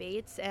here at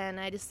Bates. And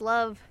I just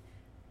love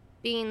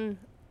being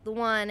the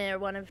one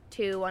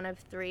of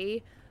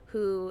three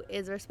who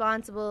is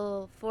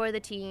responsible for the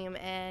team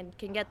and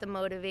can get them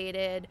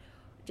motivated,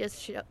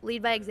 just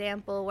lead by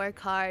example, work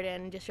hard,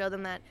 and just show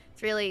them that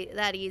it's really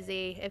that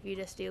easy if you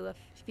just do a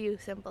few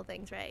simple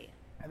things right.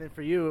 And then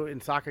for you,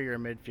 in soccer, you're a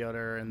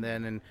midfielder, and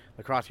then in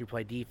lacrosse, you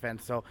play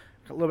defense. So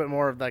a little bit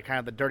more of the kind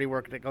of the dirty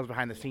work that goes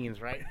behind the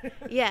scenes, right?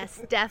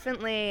 Yes,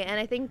 definitely. And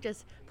I think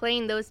just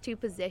playing those two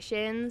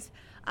positions,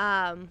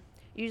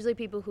 usually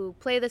people who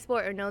play the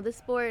sport or know the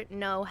sport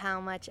know how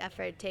much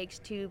effort it takes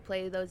to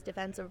play those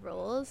defensive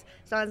roles.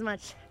 It's not as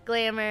much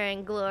glamour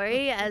and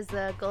glory as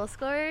the goal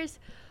scorers,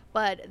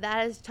 but that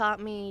has taught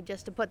me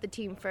just to put the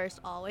team first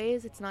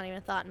always. It's not even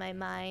a thought in my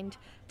mind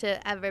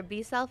to ever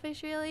be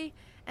selfish, really.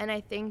 And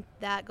I think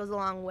that goes a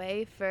long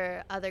way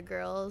for other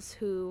girls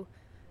who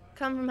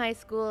come from high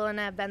school and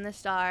have been the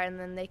star, and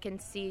then they can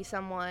see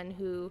someone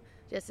who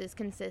just is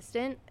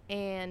consistent,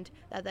 and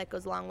that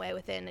goes a long way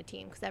within a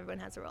team because everyone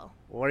has a role.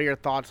 What are your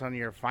thoughts on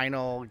your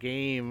final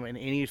game in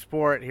any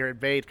sport here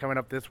at Bates coming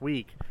up this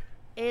week?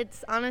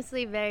 It's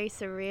honestly very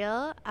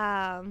surreal.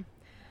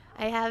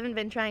 I haven't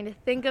been trying to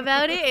think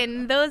about it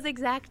in those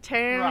exact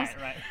terms.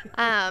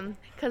 Right.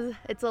 Because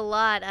it's a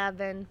lot. I've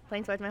been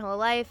playing sports my whole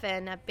life,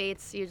 and at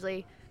Bates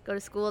usually go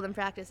to school and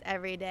practice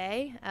every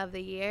day of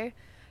the year.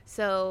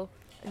 So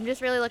I'm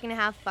just really looking to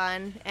have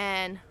fun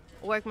and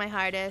work my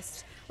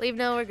hardest, leave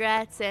no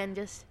regrets, and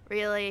just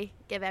really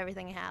give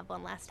everything I have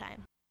one last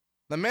time.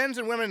 The men's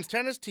and women's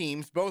tennis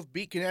teams both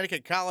beat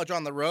Connecticut College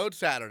on the road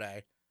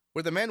Saturday,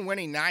 with the men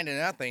winning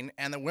 9-0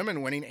 and the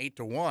women winning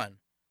 8-1.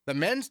 The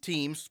men's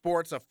team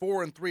sports a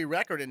 4-3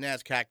 record in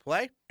NESCAC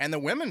play, and the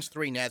women's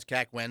 3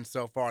 NESCAC wins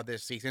so far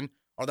this season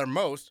are their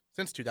most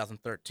since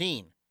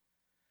 2013.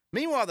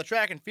 Meanwhile, the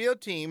track and field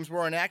teams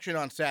were in action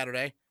on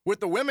Saturday, with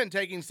the women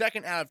taking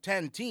second out of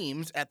 10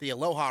 teams at the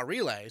Aloha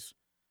Relays,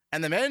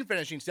 and the men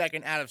finishing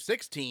second out of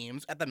 6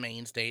 teams at the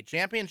Maine State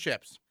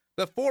Championships.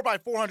 The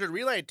 4x400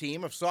 relay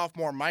team of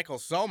sophomore Michael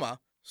Soma,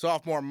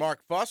 sophomore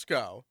Mark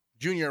Fusco,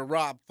 junior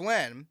Rob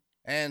Flynn,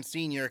 and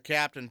senior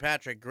captain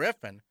Patrick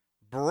Griffin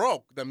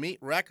broke the meet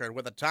record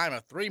with a time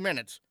of 3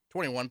 minutes,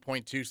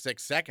 21.26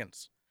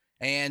 seconds.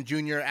 And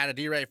junior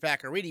Adedire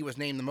Fakaridi was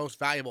named the most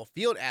valuable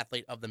field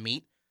athlete of the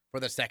meet for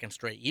the second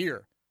straight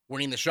year,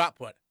 winning the shot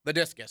put, the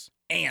discus,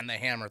 and the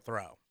hammer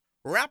throw.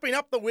 Wrapping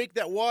up the week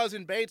that was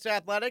in Bates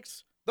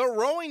Athletics, the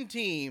rowing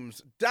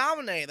teams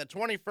dominate the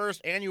 21st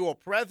Annual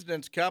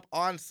President's Cup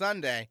on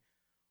Sunday,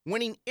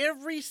 winning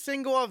every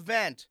single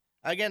event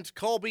against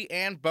Colby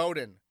and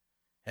Bowdoin.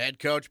 Head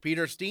coach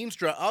Peter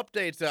Steenstra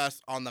updates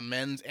us on the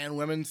men's and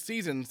women's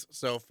seasons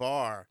so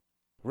far.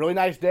 Really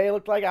nice day, it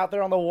looked like, out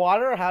there on the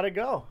water. How'd it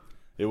go?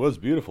 It was a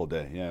beautiful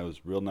day. Yeah, it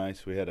was real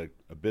nice. We had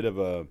a bit of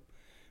a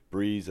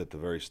breeze at the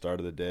very start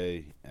of the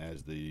day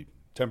as the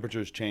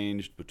temperatures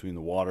changed between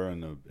the water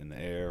and the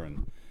air,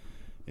 and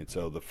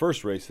so the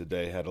first race of the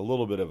day had a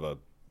little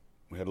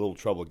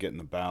trouble getting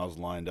the bows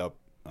lined up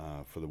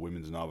for the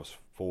women's novice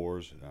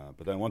fours,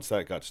 but then once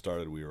that got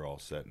started, we were all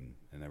set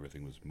and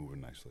everything was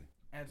moving nicely.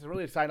 And it's a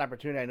really exciting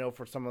opportunity, I know,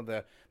 for some of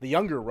the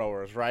younger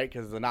rowers, right?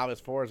 Because the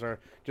novice fours are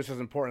just as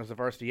important as the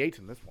varsity eights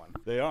in this one.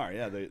 They are,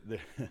 yeah.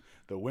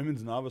 The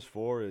women's novice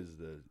four is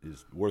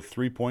worth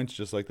 3 points,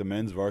 just like the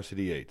men's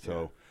varsity eight.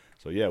 So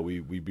yeah,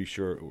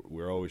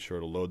 we're always sure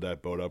to load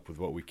that boat up with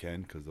what we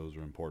can because those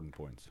are important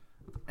points.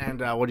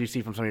 And what do you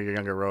see from some of your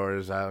younger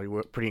rowers? You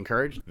were pretty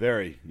encouraged?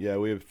 Very. Yeah,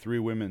 we have 3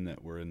 women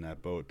that were in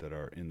that boat that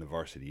are in the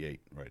varsity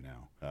 8 right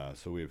now.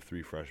 So we have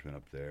 3 freshmen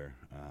up there.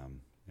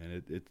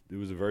 And it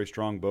was a very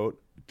strong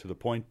boat to the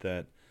point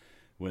that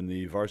when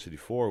the varsity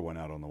 4 went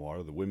out on the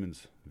water, the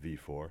women's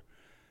V4,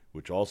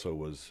 which also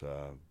was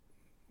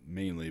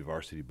mainly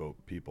varsity boat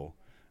people,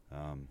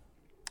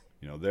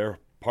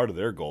 part of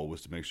their goal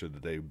was to make sure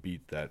that they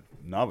beat that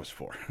novice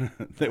 4.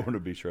 They want to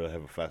be sure to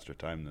have a faster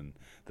time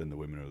than the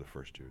women or the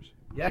first years.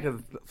 Yeah,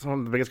 because some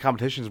of the biggest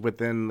competitions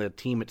within the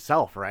team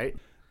itself, right?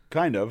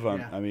 Kind of.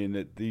 Yeah. I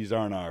mean, these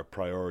aren't our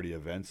priority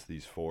events,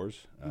 these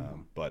 4s,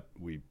 but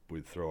we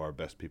throw our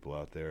best people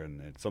out there,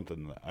 and it's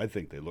something that I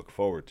think they look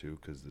forward to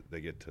because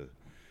they get to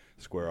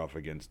square off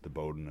against the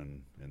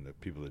Bowdoin and the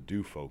people that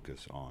do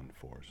focus on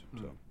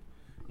 4s. So.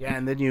 Yeah,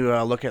 and then you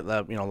look at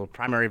the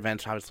primary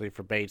events, obviously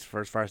for Bates,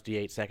 first varsity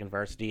 8, second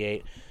varsity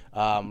 8.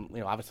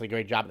 Obviously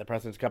great job at the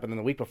President's Cup, and then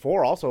the week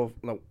before, also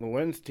the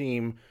women's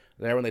team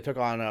there when they took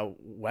on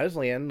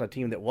Wesleyan, a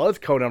team that was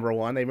co-number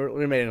 1, they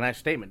really made a nice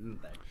statement,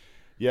 didn't they?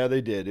 Yeah,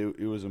 they did.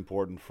 It was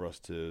important for us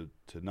to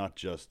not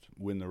just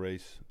win the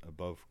race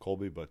above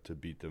Colby, but to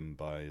beat them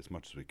by as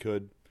much as we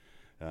could.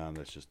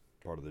 That's just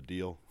part of the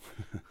deal.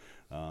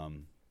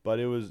 But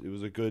it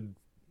was a good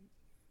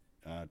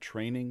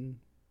training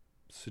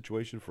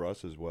situation for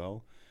us as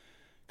well.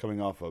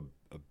 Coming off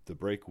the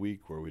break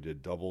week where we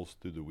did doubles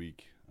through the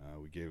week,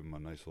 we gave them a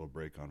nice little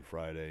break on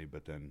Friday,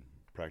 but then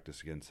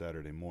practiced again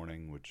Saturday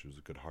morning, which was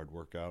a good hard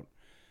workout,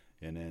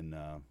 and then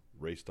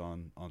raced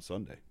on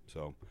Sunday.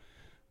 So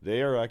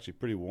they are actually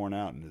pretty worn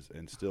out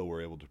and still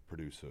were able to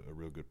produce a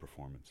real good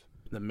performance.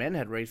 The men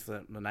had raced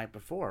the night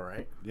before,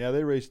 right? Yeah,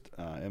 they raced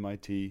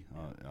MIT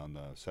on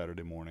the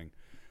Saturday morning.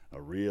 A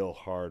real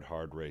hard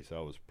race.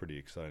 That was pretty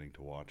exciting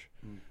to watch.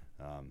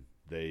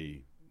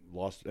 They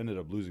ended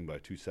up losing by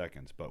 2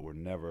 seconds, but were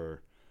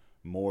never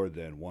more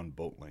than 1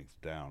 boat length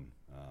down.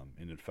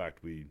 And in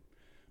fact, we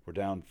were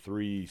down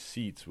 3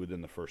 seats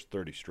within the first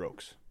 30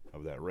 strokes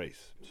of that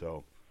race.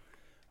 So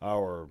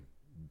our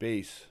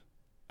base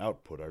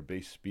output, our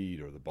base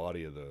speed, or the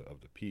body of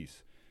the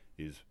piece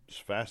is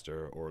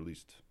faster, or at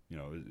least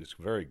it's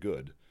very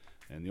good.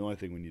 And the only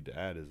thing we need to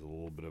add is a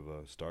little bit of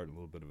a start, a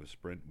little bit of a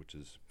sprint, which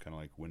is kind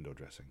of like window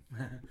dressing.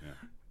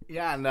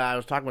 Yeah, and I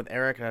was talking with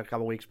Eric a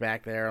couple weeks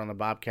back there on the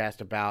Bobcast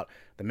about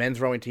the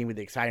men's rowing team with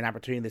the exciting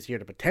opportunity this year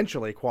to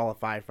potentially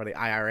qualify for the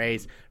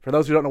IRAs. For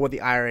those who don't know what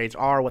the IRAs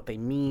are, what they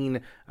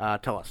mean,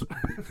 tell us.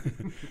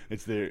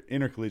 It's the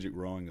Intercollegiate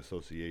Rowing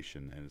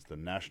Association, and it's the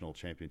national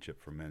championship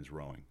for men's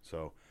rowing.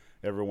 So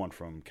everyone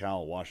from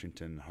Cal,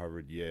 Washington,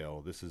 Harvard,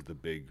 Yale, this is the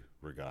big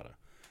regatta.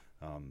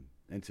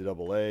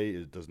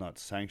 NCAA does not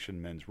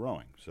sanction men's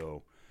rowing,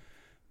 so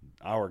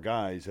our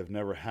guys have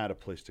never had a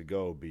place to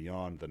go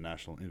beyond the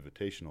National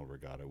Invitational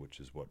Regatta, which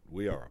is what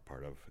we are a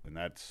part of, and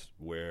that's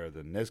where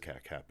the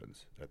NESCAC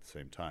happens at the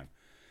same time.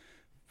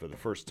 For the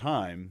first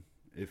time,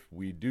 if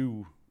we're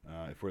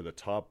the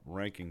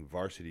top-ranking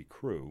varsity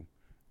crew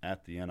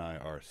at the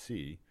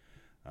NIRC,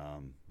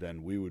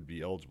 then we would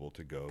be eligible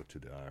to go to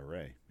the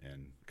IRA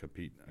and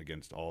compete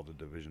against all the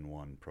Division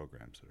I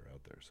programs that are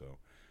out there. So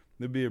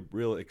it would be a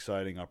real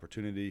exciting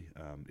opportunity.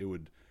 It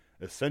would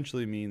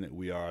essentially mean that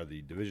we are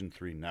the Division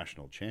III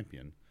national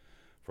champion,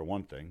 for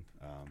one thing,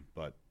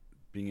 but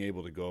being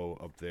able to go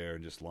up there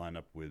and just line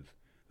up with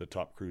the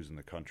top crews in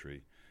the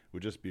country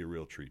would just be a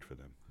real treat for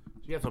them.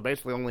 Yeah, so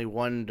basically only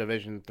one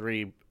Division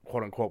III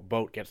quote-unquote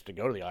boat gets to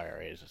go to the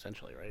IRAs,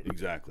 essentially, right?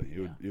 Exactly.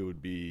 It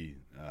would be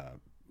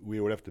we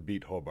would have to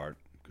beat Hobart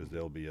because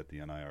they'll be at the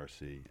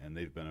NIRC, and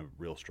they've been a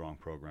real strong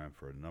program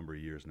for a number of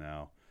years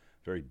now.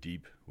 Very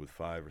deep with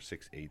 5 or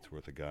 6 eighths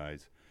worth of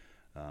guys.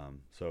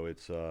 So it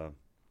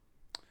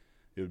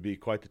would be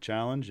quite the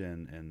challenge,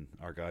 and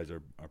our guys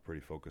are pretty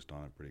focused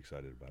on it, pretty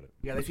excited about it.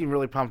 Yeah, they seem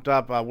really pumped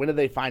up. When did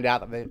they find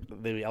out that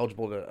they'd be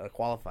eligible to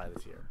qualify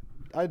this year?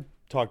 I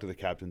talked to the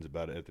captains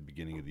about it at the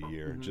beginning of the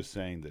year, just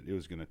saying that it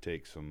was going to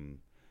take some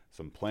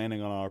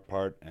planning on our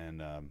part,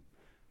 and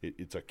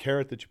it's a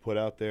carrot that you put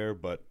out there,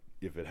 but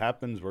if it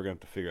happens, we're going to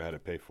have to figure out how to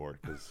pay for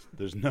it because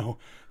there's no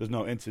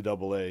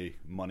NCAA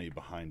money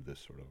behind this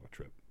sort of a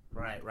trip.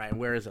 Right. And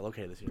where is it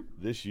located this year?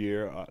 This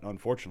year,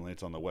 unfortunately,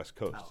 it's on the West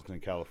Coast. Oh. It's in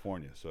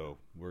California, so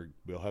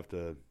we'll have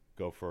to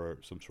go for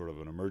some sort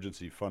of an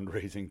emergency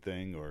fundraising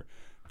thing or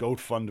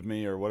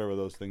GoFundMe or whatever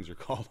those things are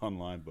called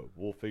online. But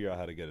we'll figure out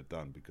how to get it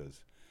done because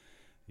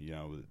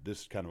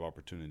this kind of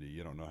opportunity,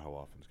 you don't know how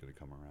often it's going to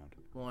come around.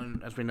 Well,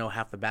 and as we know,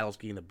 half the battle's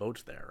getting the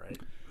boats there, right?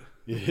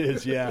 It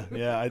is,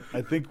 yeah.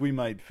 I think we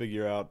might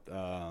figure out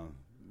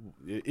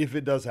if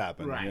it does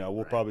happen.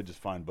 We'll probably just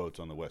find boats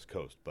on the West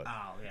Coast, but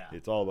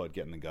it's all about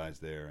getting the guys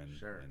there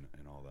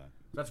and all that.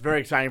 That's very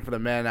exciting for the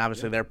men.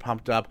 Obviously, they're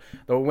pumped up.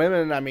 The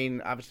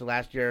women, obviously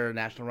last year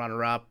national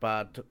runner-up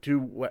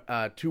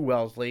to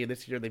Wellesley.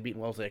 This year they beat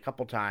Wellesley a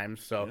couple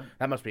times, so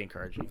that must be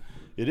encouraging.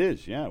 It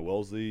is, yeah.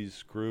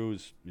 Wellesley's crew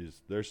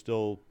is they're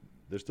still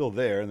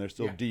there and they're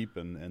still deep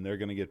and they're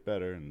going to get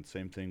better. And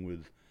same thing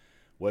with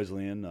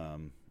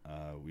Wesleyan.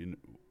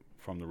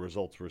 From the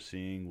results we're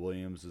seeing,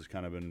 Williams has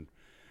kind of been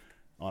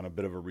on a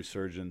bit of a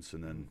resurgence,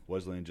 and then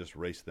Wesleyan just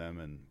raced them,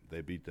 and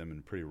they beat them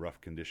in pretty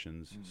rough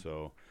conditions.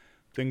 So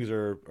things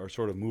are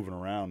sort of moving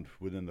around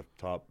within the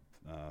top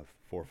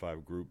 4 or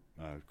 5 group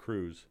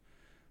crews.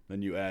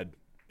 Then you add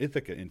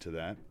Ithaca into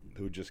that,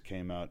 who just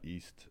came out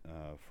east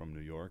from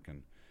New York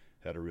and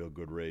had a real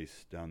good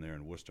race down there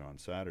in Worcester on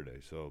Saturday.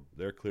 So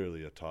they're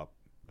clearly a top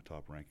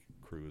ranked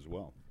crew as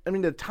well. I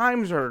mean, the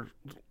times are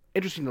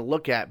interesting to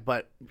look at,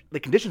 but the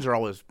conditions are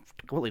always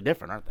completely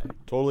different, aren't they?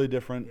 Totally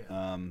different.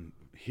 Yeah.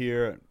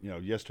 Here,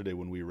 yesterday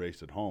when we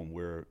raced at home,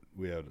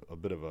 we had a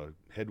bit of a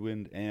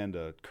headwind and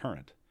a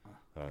current,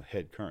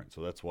 head current.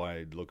 So that's why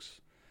it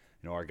looks,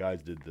 our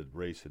guys did the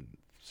race in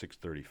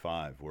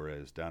 6:35,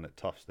 whereas down at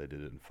Tufts they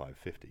did it in 5:50.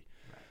 Right.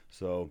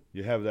 So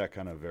you have that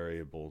kind of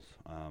variables.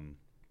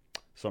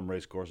 Some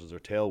race courses are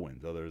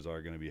tailwinds, others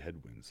are going to be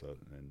headwinds. So,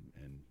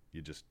 and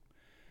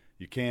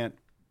you can't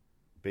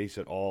base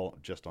it all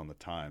just on the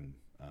time.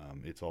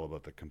 It's all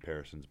about the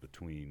comparisons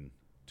between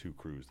two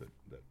crews.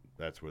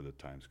 That's where the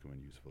times come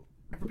in useful.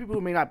 For people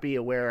who may not be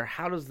aware,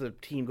 how does the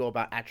team go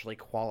about actually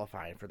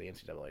qualifying for the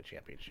NCAA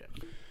championship?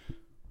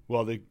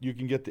 Well, you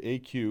can get the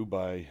AQ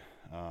by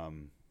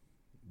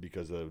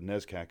because the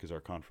NESCAC is our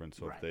conference.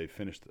 So right. If they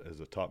finished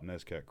as a top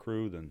NESCAC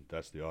crew, then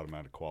that's the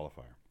automatic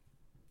qualifier.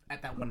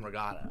 At that one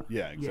regatta.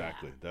 Yeah,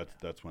 exactly. Yeah.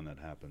 That's when that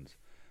happens.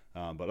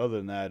 But other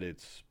than that,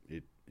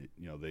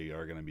 they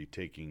are going to be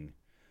taking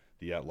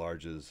the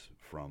at-larges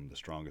from the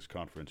strongest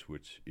conference,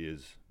 which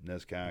is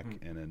NESCAC,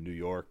 and then New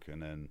York,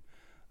 and then,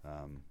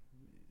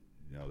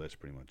 that's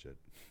pretty much it.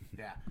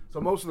 Yeah. So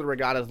most of the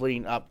regattas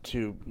leading up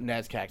to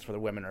NESCACs for the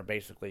women are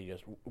basically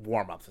just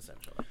warm-ups,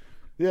 essentially.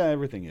 Yeah,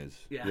 everything is.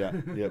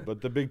 Yeah. Yeah.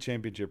 But the big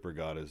championship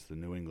regattas, the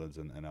New Englands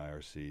and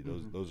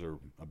IRC, those are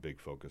a big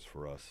focus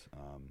for us.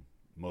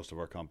 Most of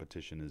our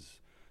competition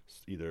is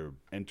either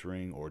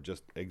entering or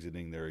just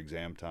exiting their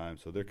exam time,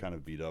 so they're kind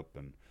of beat up,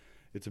 and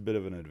it's a bit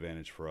of an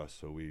advantage for us.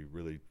 So we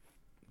really,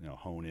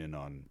 hone in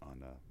on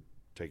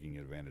taking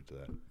advantage of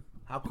that.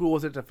 How cool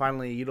was it to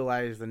finally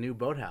utilize the new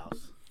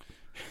boathouse?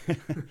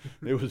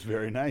 It was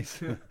very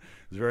nice. It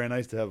was very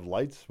nice to have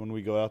lights when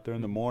we go out there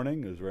in the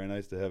morning. It was very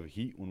nice to have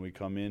heat when we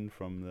come in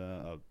from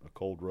a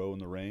cold row in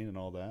the rain and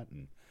all that.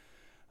 And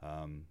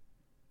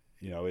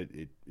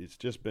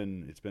it's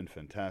been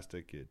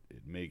fantastic. It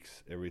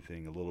makes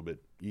everything a little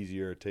bit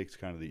easier. It takes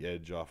kind of the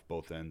edge off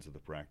both ends of the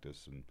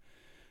practice.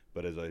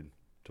 But as I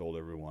told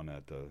everyone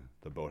at the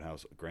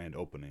boathouse grand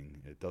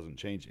opening, it doesn't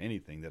change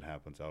anything that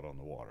happens out on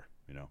the water.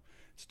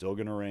 It's still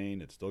going to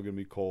rain. It's still going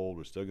to be cold.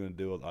 We're still going to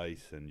deal with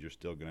ice, and you're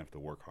still going to have to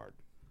work hard.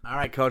 All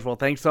right, Coach. Well,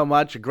 thanks so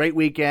much. A great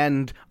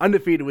weekend,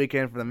 undefeated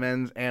weekend for the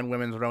men's and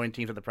women's rowing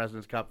teams at the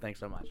President's Cup. Thanks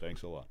so much.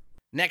 Thanks a lot.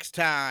 Next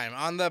time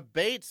on the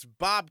Bates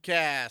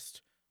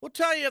Bobcast, we'll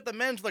tell you if the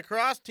men's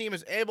lacrosse team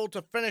is able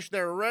to finish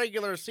their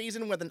regular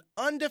season with an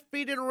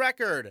undefeated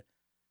record.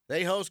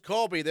 They host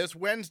Colby this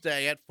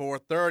Wednesday at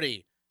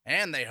 4:30,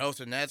 and they host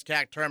a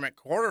NESCAC tournament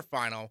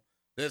quarterfinal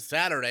this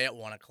Saturday at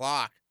 1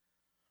 o'clock.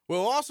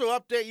 We'll also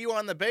update you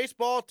on the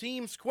baseball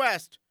team's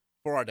quest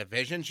for a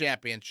division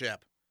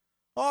championship.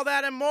 All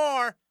that and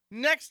more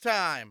next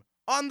time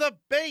on the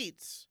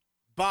Bates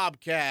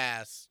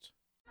Bobcast.